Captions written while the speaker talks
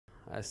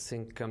I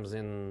think comes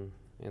in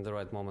the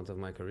right moment of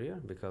my career,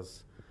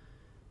 because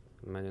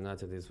Man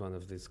United is one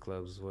of these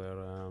clubs where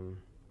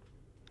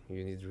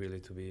you need really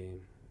to be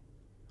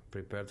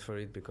prepared for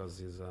it, because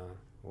it's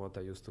what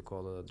I used to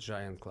call a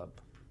giant club,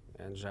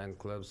 and giant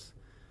clubs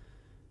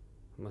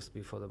must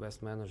be for the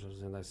best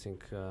managers, and I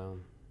think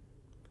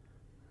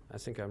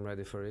I'm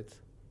ready for it.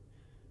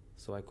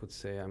 So I could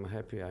say I'm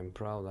happy, I'm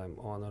proud, I'm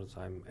honored,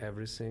 I'm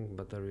everything,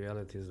 but the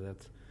reality is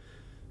that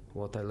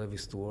what I love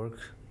is to work,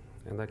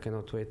 and I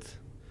cannot wait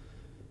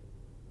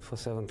for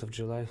 7th of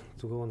July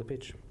to go on the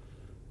pitch.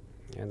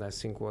 And I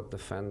think what the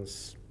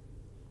fans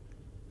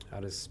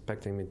are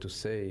expecting me to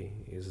say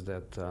is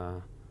that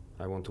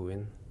I want to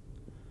win.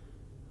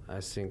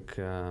 I think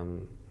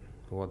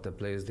what the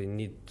players, they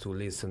need to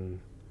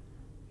listen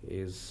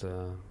is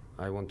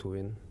I want to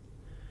win.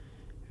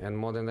 And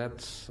more than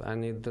that, I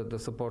need the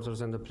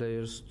supporters and the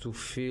players to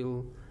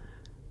feel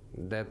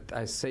that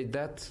I say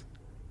that,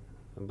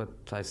 but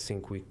I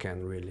think we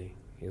can really.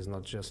 It's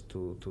not just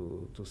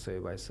to say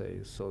by say.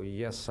 So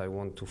yes, I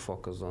want to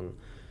focus on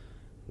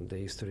the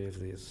history of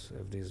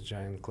this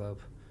giant club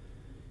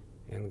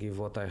and give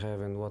what I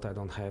have and what I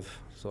don't have.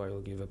 So I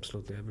will give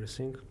absolutely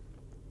everything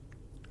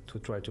to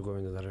try to go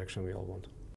in the direction we all want.